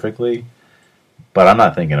edition perfectly, but I'm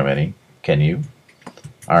not thinking of any. Can you?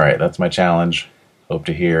 All right, that's my challenge. Hope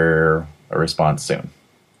to hear a response soon.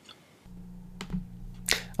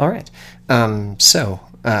 All right. How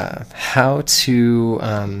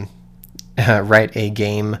to write a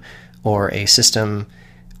game or a system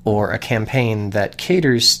or a campaign that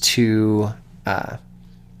caters to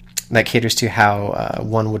how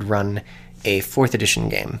one would run a 4th edition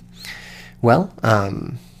game. Well,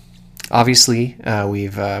 obviously,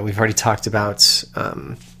 we've already talked about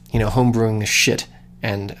homebrewing the shit,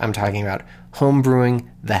 and I'm talking about homebrewing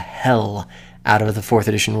the hell out of the 4th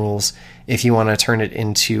edition rules if you want to turn it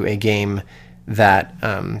into a game that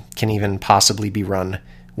can even possibly be run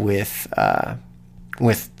without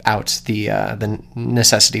the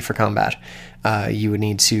necessity for combat. You would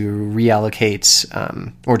need to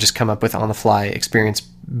reallocate or just come up with on-the-fly experience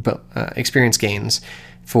gains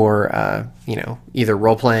for either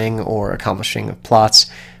role-playing or accomplishing of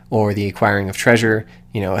plots or the acquiring of treasure,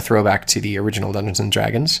 a throwback to the original Dungeons and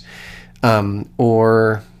Dragons,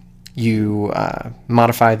 or you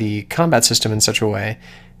modify the combat system in such a way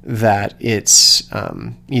that it's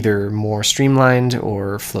either more streamlined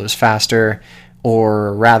or flows faster,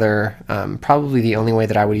 or rather, probably the only way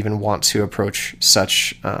that I would even want to approach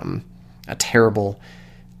such a terrible,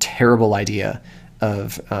 terrible idea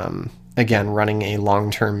of, again, running a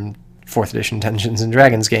long-term 4th edition Dungeons and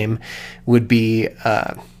Dragons game would be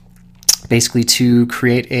basically to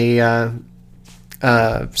create a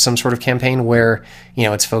some sort of campaign where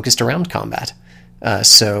it's focused around combat.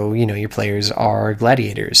 So your players are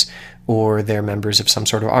gladiators, or they're members of some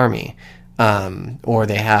sort of army, or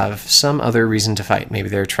they have some other reason to fight. Maybe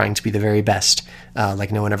they're trying to be the very best,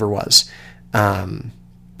 like no one ever was.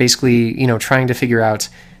 Basically, trying to figure out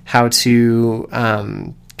how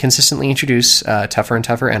to consistently introduce tougher and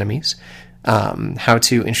tougher enemies, how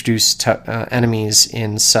to introduce enemies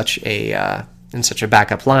in such a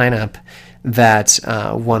backup lineup that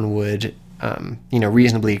one would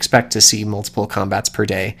reasonably expect to see multiple combats per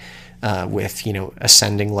day with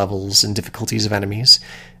ascending levels and difficulties of enemies,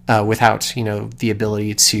 without the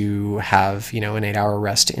ability to have an 8-hour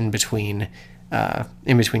rest in between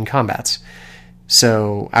combats.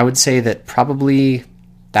 So I would say that probably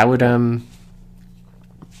that would I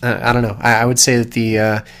don't know. I would say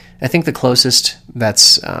that I think the closest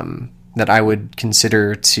that I would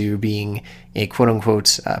consider to being a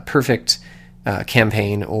quote-unquote perfect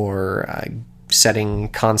campaign or setting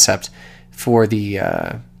concept for the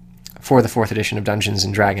 4th edition of Dungeons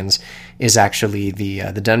and Dragons is actually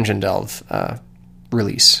the Dungeon Delve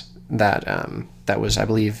release that was, I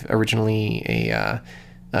believe, originally a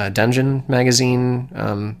Dungeon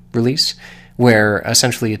magazine release, where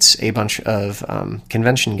essentially it's a bunch of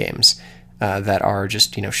convention games that are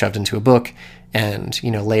just shoved into a book and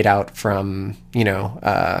laid out from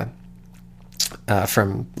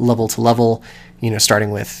level to level,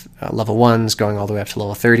 starting with level 1s, going all the way up to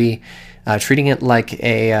level 30, treating it like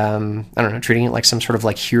treating it like some sort of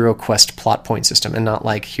like Hero Quest plot point system, and not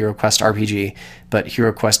like Hero Quest RPG, but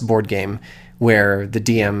Hero Quest board game, where the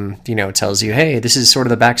DM, tells you, hey, this is sort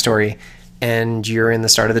of the backstory, and you're in the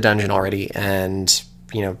start of the dungeon already, and,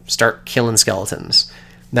 start killing skeletons.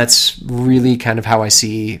 That's really kind of how I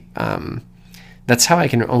see, that's how I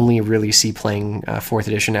can only really see playing 4th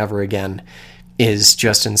edition ever again, is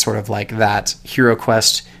just in sort of like that Hero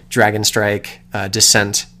Quest, Dragon Strike,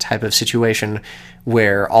 Descent type of situation,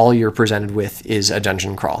 where all you're presented with is a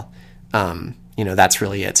dungeon crawl. That's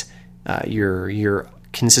really it. You're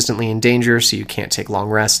consistently in danger, so you can't take long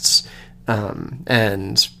rests,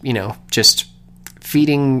 and just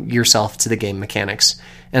feeding yourself to the game mechanics.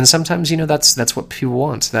 And sometimes that's what people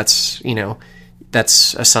want. That's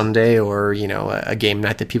a Sunday or a game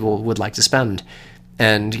night that people would like to spend.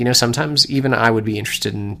 And sometimes even I would be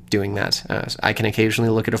interested in doing that. I can occasionally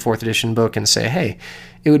look at a 4th edition book and say, hey,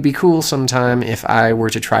 it would be cool sometime if I were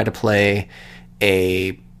to try to play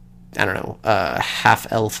a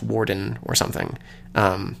half-elf warden or something.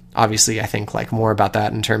 Obviously, I think more about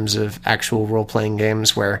that in terms of actual role-playing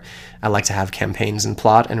games, where I like to have campaigns and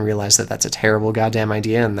plot and realize that that's a terrible goddamn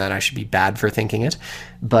idea and that I should be bad for thinking it.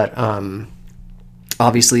 But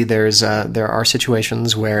obviously, there are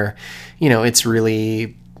situations where it's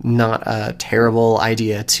really not a terrible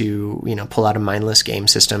idea to, pull out a mindless game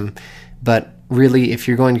system. But really, if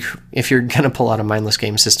you're gonna pull out a mindless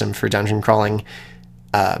game system for dungeon crawling,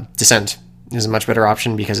 Descent is a much better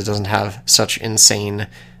option because it doesn't have such insane,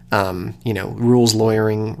 rules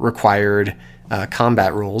lawyering required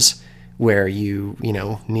combat rules where you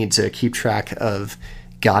need to keep track of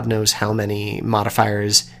God knows how many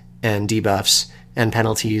modifiers and debuffs and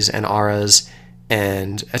penalties and auras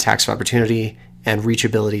and attacks of opportunity and reach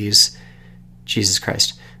abilities. Jesus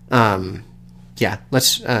Christ.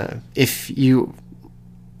 Let's, if you,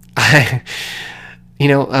 I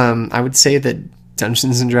would say that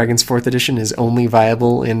Dungeons & Dragons 4th edition is only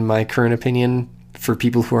viable, in my current opinion, for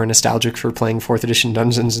people who are nostalgic for playing 4th edition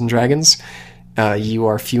Dungeons & Dragons. You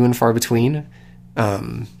are few and far between.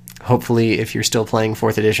 Hopefully, if you're still playing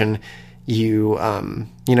 4th edition,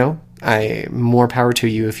 more power to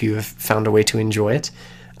you if you have found a way to enjoy it.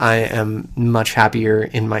 I am much happier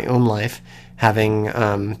in my own life having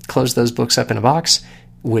closed those books up in a box,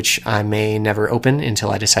 which I may never open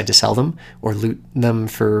until I decide to sell them or loot them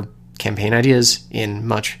for campaign ideas in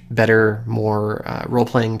much better, more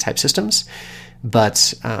role-playing type systems.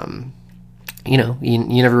 But you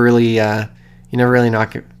never really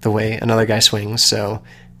knock the way another guy swings. So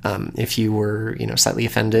if you were slightly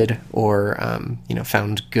offended or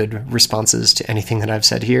found good responses to anything that I've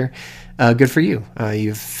said here, good for you.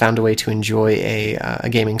 You've found a way to enjoy a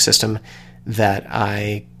gaming system that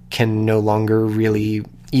I can no longer really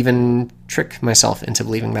even trick myself into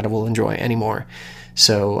believing that I will enjoy anymore.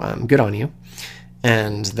 So good on you.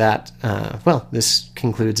 And that, this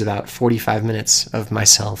concludes about 45 minutes of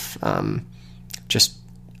myself just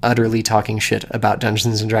utterly talking shit about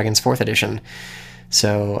Dungeons & Dragons 4th edition.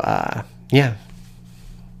 So, yeah.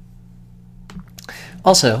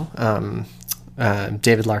 Also,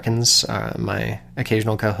 David Larkins, my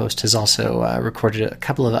occasional co-host, has also recorded a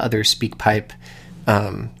couple of other SpeakPipe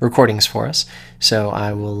recordings for us. So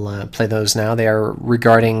I will play those now. They are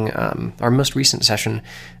regarding our most recent session,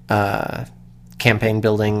 campaign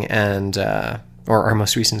building and, or our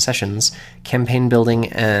most recent sessions, campaign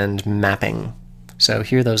building and mapping. So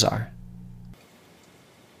here those are.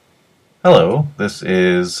 Hello, this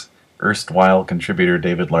is erstwhile contributor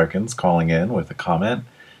David Larkins calling in with a comment.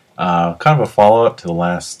 Kind of a follow-up to the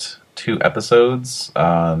last 2 episodes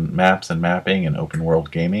on maps and mapping and open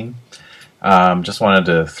world gaming. Just wanted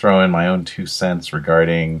to throw in my own 2 cents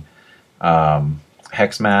regarding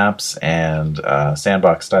hex maps and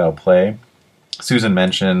sandbox style play. Susan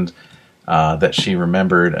mentioned that she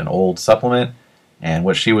remembered an old supplement, and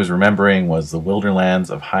what she was remembering was the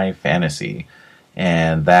Wilderlands of High Fantasy.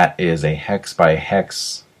 And that is a hex by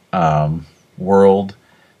hex world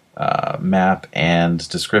map and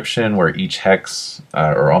description where each hex,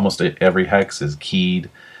 or almost every hex, is keyed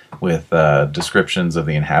with descriptions of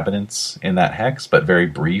the inhabitants in that hex, but very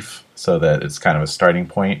brief, so that it's kind of a starting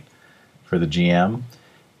point for the GM.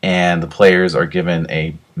 And the players are given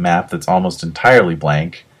a map that's almost entirely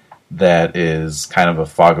blank, that is kind of a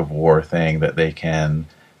fog of war thing that they can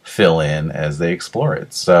fill in as they explore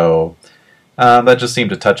it. So that just seemed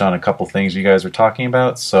to touch on a couple things you guys were talking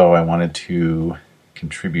about, so I wanted to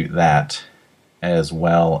contribute that, as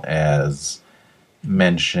well as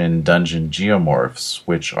mention dungeon geomorphs,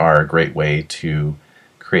 which are a great way to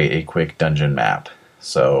create a quick dungeon map.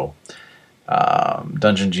 So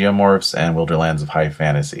dungeon geomorphs and Wilderlands of High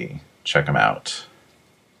Fantasy, check them out.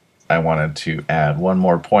 I wanted to add one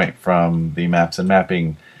more point from the maps and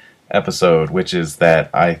mapping episode, which is that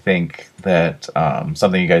I think that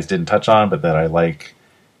something you guys didn't touch on, but that I like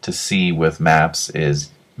to see with maps, is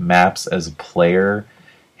maps as a player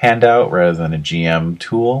handout rather than a GM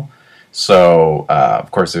tool. So,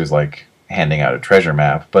 of course, there's like handing out a treasure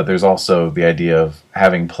map, but there's also the idea of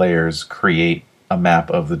having players create a map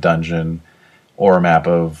of the dungeon or a map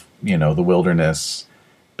of, the wilderness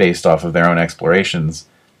based off of their own explorations,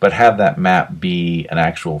 but have that map be an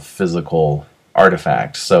actual physical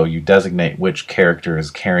artifact. So you designate which character is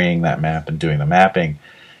carrying that map and doing the mapping,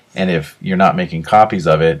 and if you're not making copies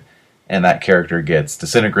of it and that character gets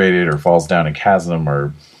disintegrated or falls down a chasm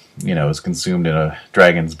or is consumed in a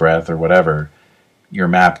dragon's breath or whatever, your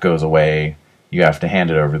map goes away. You have to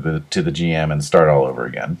hand it over to the GM and start all over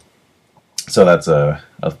again. So that's a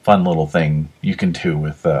fun little thing you can do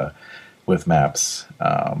with maps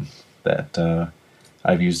that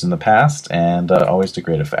I've used in the past, and always to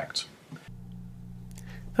great effect.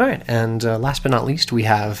 All right, and last but not least, we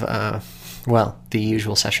have, the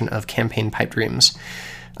usual session of Campaign Pipe Dreams.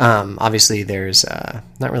 Obviously, there's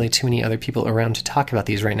not really too many other people around to talk about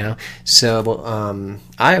these right now, so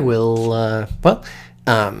I will,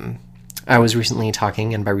 I was recently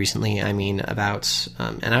talking, and by recently I mean about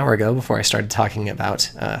an hour ago, before I started talking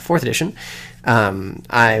about 4th edition,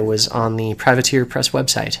 I was on the Privateer Press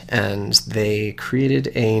website, and they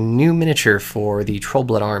created a new miniature for the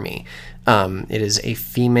Trollblood army. It is a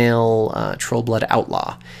female Trollblood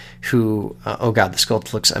outlaw who, oh god, the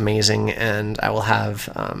sculpt looks amazing, and I will have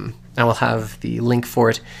the link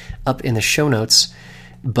for it up in the show notes.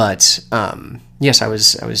 But yes, I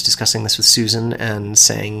was discussing this with Susan and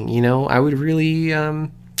saying, I would really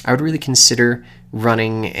consider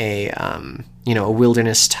running a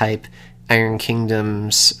wilderness type Iron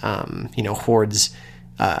Kingdoms Hordes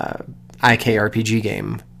IK RPG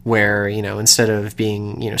game where instead of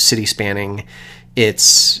being city spanning,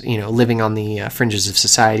 it's living on the fringes of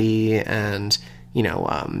society and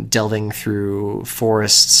delving through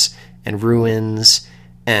forests and ruins.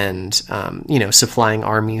 And supplying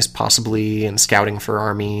armies possibly, and scouting for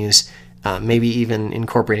armies, maybe even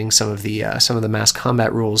incorporating some of the mass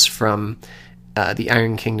combat rules from the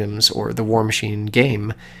Iron Kingdoms or the War Machine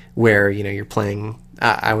game, where you're playing.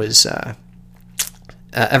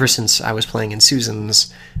 Ever since I was playing in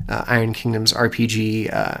Susan's Iron Kingdoms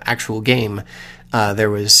RPG actual game,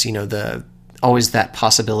 there was always that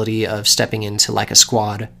possibility of stepping into like a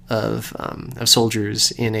squad of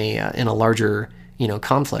soldiers in a larger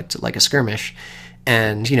conflict, like a skirmish.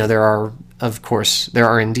 And there are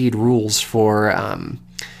indeed rules for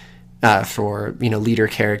leader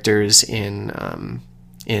characters in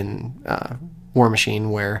War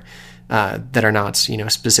Machine where that are not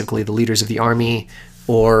specifically the leaders of the army,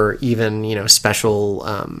 or even special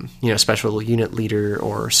unit leader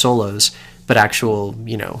or solos, but actual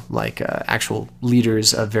actual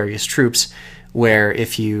leaders of various troops, where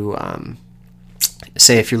if you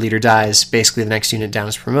say if your leader dies, basically the next unit down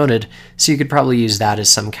is promoted. So you could probably use that as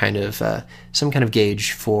some kind of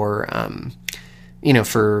gauge for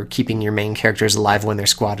for keeping your main characters alive when their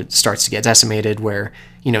squad starts to get decimated, where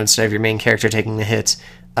instead of your main character taking the hit,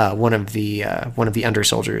 one of the under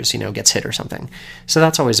soldiers gets hit or something. So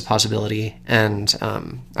that's always a possibility, and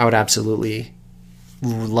I would absolutely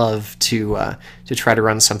love to try to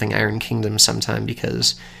run something Iron Kingdom sometime,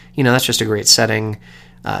 because that's just a great setting.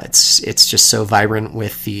 It's just so vibrant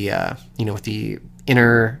with the with the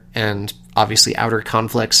inner and obviously outer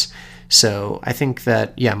conflicts. So I think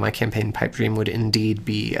that my campaign pipe dream would indeed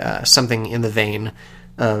be something in the vein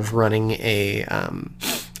of running a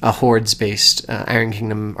Hordes based Iron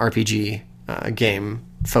Kingdom RPG game,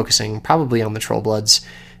 focusing probably on the Trollbloods.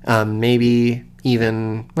 Maybe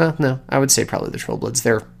even, well, no, I would say probably the Trollbloods.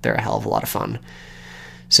 They're a hell of a lot of fun.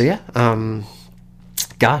 So yeah.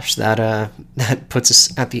 Gosh, that puts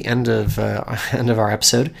us at the end of our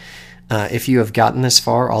episode. If you have gotten this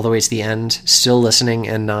far, all the way to the end, still listening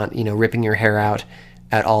and not ripping your hair out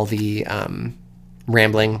at all the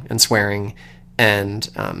rambling and swearing and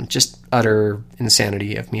just utter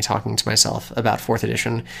insanity of me talking to myself about 4th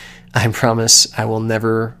edition, I promise I will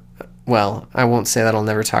never. Well, I won't say that I'll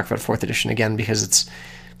never talk about 4th edition again, because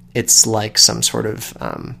it's like some sort of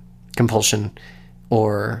compulsion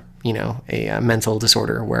or a mental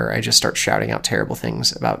disorder where I just start shouting out terrible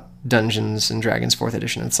things about Dungeons and Dragons 4th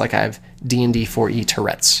edition. It's like I have D&D 4e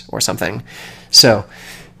Tourette's or something. So,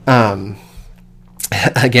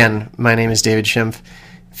 again, my name is David Schimpf.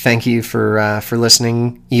 Thank you for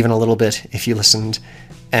listening, even a little bit if you listened.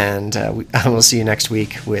 And I will see you next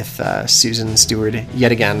week with Susan Stewart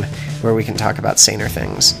yet again, where we can talk about saner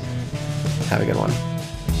things. Have a good one.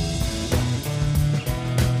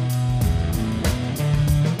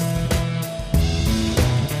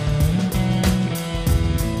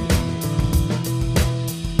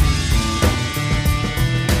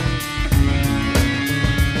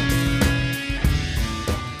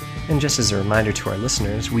 And just as a reminder to our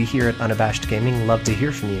listeners, we here at Unabashed Gaming love to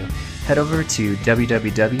hear from you. Head over to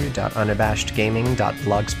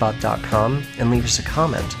www.unabashedgaming.blogspot.com and leave us a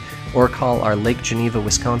comment, or call our Lake Geneva,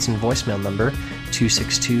 Wisconsin voicemail number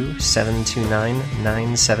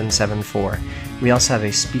 262-729-9774. We also have a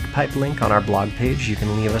SpeakPipe link on our blog page. You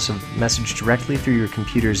can leave us a message directly through your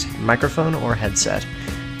computer's microphone or headset.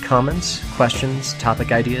 Comments, questions,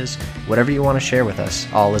 topic ideas, whatever you want to share with us,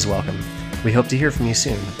 all is welcome. We hope to hear from you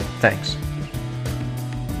soon. Thanks.